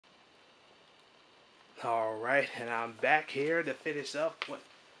All right, and I'm back here to finish up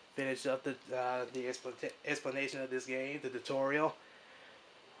the explanation of this game, the tutorial,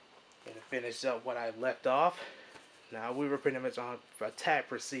 and to finish up what I left off. Now we were pretty much on attack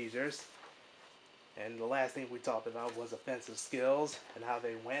procedures, and the last thing we talked about was offensive skills and how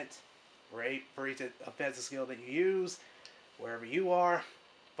they went. Right, for each offensive skill that you use, wherever you are,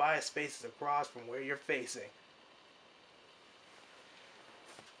 5 spaces across from where you're facing.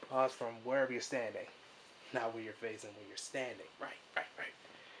 Pause from wherever you're standing. Not where you're facing, where you're standing. Right.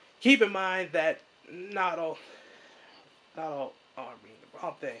 Keep in mind that not all, oh, I'm reading the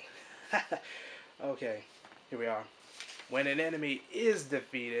wrong thing. Okay, here we are. When an enemy is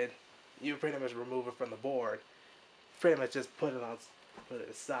defeated, you pretty much remove it from the board. Pretty much just put it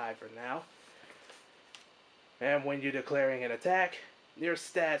aside for now. And when you're declaring an attack, your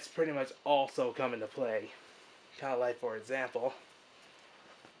stats pretty much also come into play. Kind of like, for example,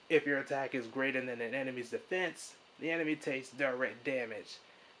 if your attack is greater than an enemy's defense, the enemy takes direct damage.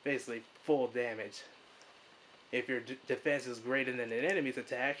 Basically, full damage. If your defense is greater than an enemy's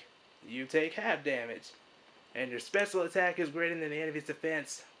attack, you take half damage. And your special attack is greater than the enemy's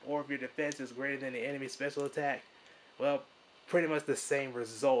defense, or if your defense is greater than the enemy's special attack, well, pretty much the same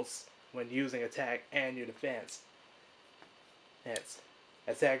results when using attack and your defense. That's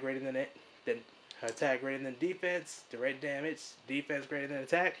attack greater than attack greater than defense, direct damage. Defense greater than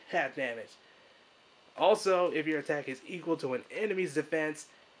attack, half damage. Also, if your attack is equal to an enemy's defense,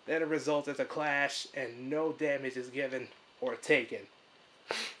 then it results as a clash and no damage is given or taken.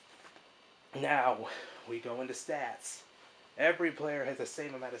 Now, we go into stats. Every player has the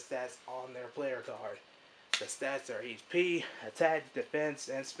same amount of stats on their player card. The stats are HP, attack, defense,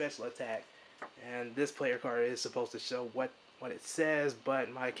 and special attack. And this player card is supposed to show what it says,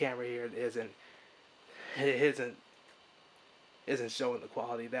 but my camera here isn't showing the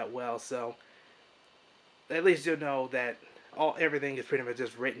quality that well, so at least you'll know that everything is pretty much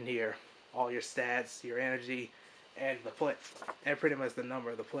just written here. All your stats, your energy, and and pretty much the number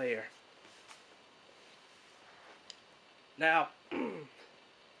of the player. Now,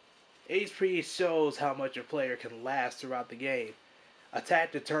 HP shows how much your player can last throughout the game.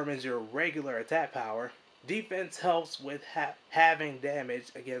 Attack determines your regular attack power. Defense helps with having damage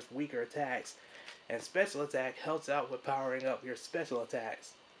against weaker attacks. And special attack helps out with powering up your special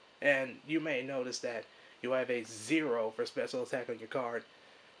attacks. And you may notice that you have a 0 for special attack on your card.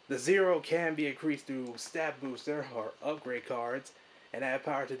 The 0 can be increased through stat booster or upgrade cards and add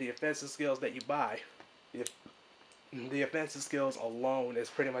power to the offensive skills that you buy. If the offensive skills alone is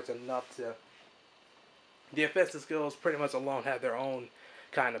pretty much enough to... The offensive skills pretty much alone have their own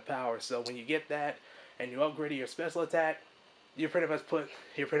kind of power. So when you get that and you upgrade your special attack, you're pretty much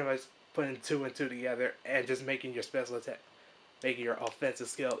putting 2 and 2 together and just making your special attack, making your offensive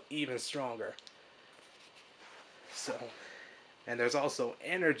skill even stronger. So, and there's also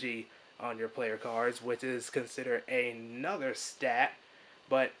energy on your player cards, which is considered another stat,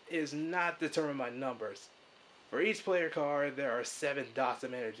 but is not determined by numbers. For each player card, there are 7 dots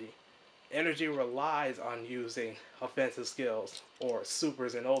of energy. Energy relies on using offensive skills, or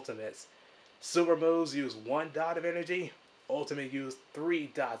supers and ultimates. Super moves use 1 dot of energy, ultimate use 3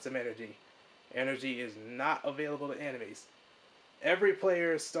 dots of energy. Energy is not available to enemies. Every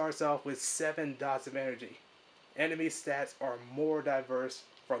player starts off with 7 dots of energy. Enemy stats are more diverse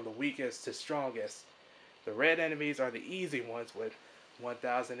from the weakest to strongest. The red enemies are the easy ones with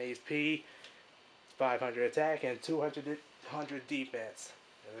 1000 HP, 500 attack, and 200 defense.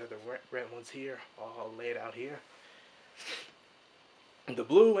 And they're the red ones here, all laid out here. The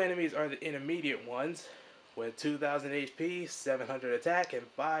blue enemies are the intermediate ones with 2000 HP, 700 attack, and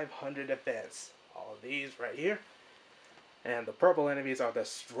 500 defense. All of these right here. And the purple enemies are the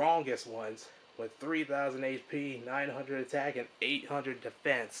strongest ones with 3000 HP, 900 attack, and 800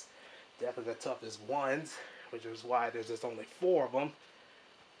 defense. Definitely the toughest ones, which is why there's just only 4 of them.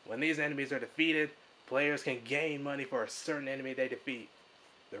 When these enemies are defeated, players can gain money for a certain enemy they defeat.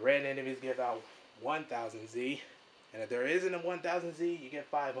 The red enemies give out 1000 Z, and if there isn't a 1000 Z, you get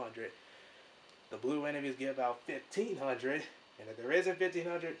 500. The blue enemies give out 1500, and if there isn't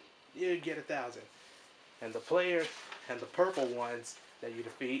 1500, you get 1000. And the purple ones that you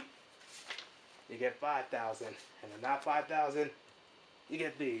defeat, you get 5,000. And if not 5,000, you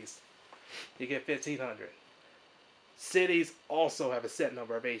get these. You get 1,500. Cities also have a set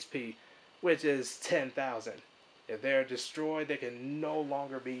number of HP, which is 10,000. If they're destroyed, they can no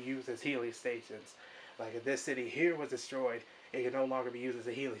longer be used as healing stations. Like if this city here was destroyed, it can no longer be used as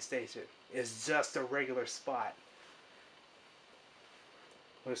a healing station. It's just a regular spot.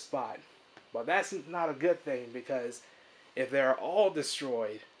 But that's not a good thing, because if they're all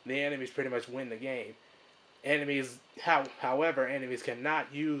destroyed, the enemies pretty much win the game. However, enemies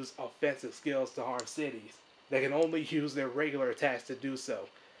cannot use offensive skills to harm cities. They can only use their regular attacks to do so.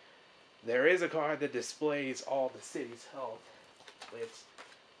 There is a card that displays all the city's health, which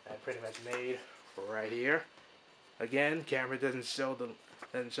I pretty much made right here. Again, camera doesn't show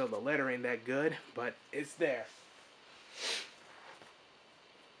the lettering that good, but it's there.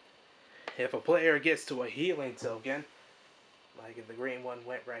 If a player gets to a healing token, like if the green one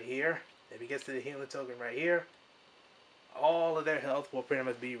went right here, if he gets to the healing token right here, all of their health will pretty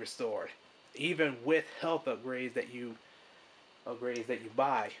much be restored, even with health upgrades that you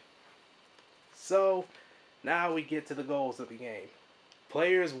buy. So now we get to the goals of the game.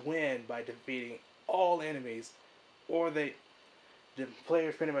 Players win by defeating all enemies, or the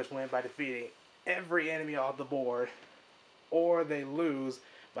players pretty much win by defeating every enemy off the board, or they lose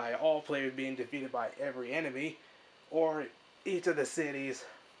by all players being defeated by every enemy, or each of the cities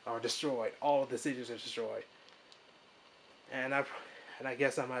are destroyed. All of the cities are destroyed. And I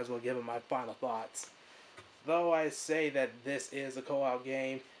guess I might as well give them my final thoughts. Though I say that this is a co-op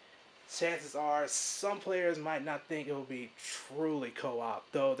game, chances are some players might not think it will be truly co-op,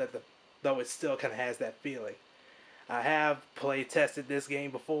 though it still kind of has that feeling. I have play tested this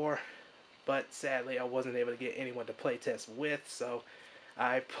game before, but sadly I wasn't able to get anyone to play test with, so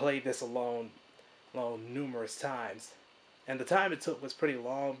I played this alone numerous times. And the time it took was pretty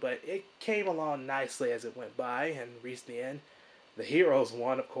long, but it came along nicely as it went by and reached the end. The heroes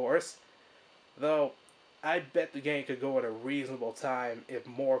won, of course, though I bet the game could go at a reasonable time if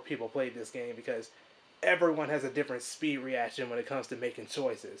more people played this game, because everyone has a different speed reaction when it comes to making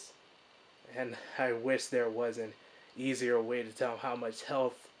choices. And I wish there was an easier way to tell how much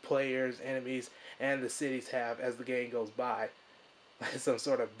health players, enemies, and the cities have as the game goes by. Some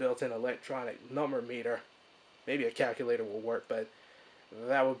sort of built-in electronic number meter. Maybe a calculator will work, but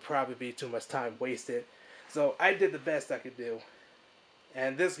that would probably be too much time wasted. So I did the best I could do.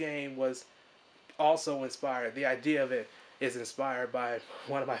 And this game was also inspired. The idea of it is inspired by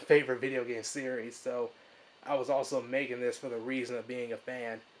one of my favorite video game series. So I was also making this for the reason of being a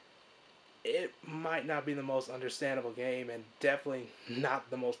fan. It might not be the most understandable game, and definitely not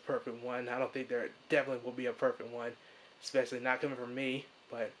the most perfect one. I don't think there definitely will be a perfect one, especially not coming from me.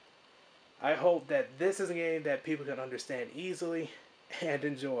 But I hope that this is a game that people can understand easily and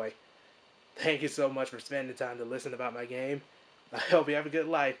enjoy. Thank you so much for spending time to listen about my game. I hope you have a good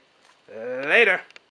life. Later!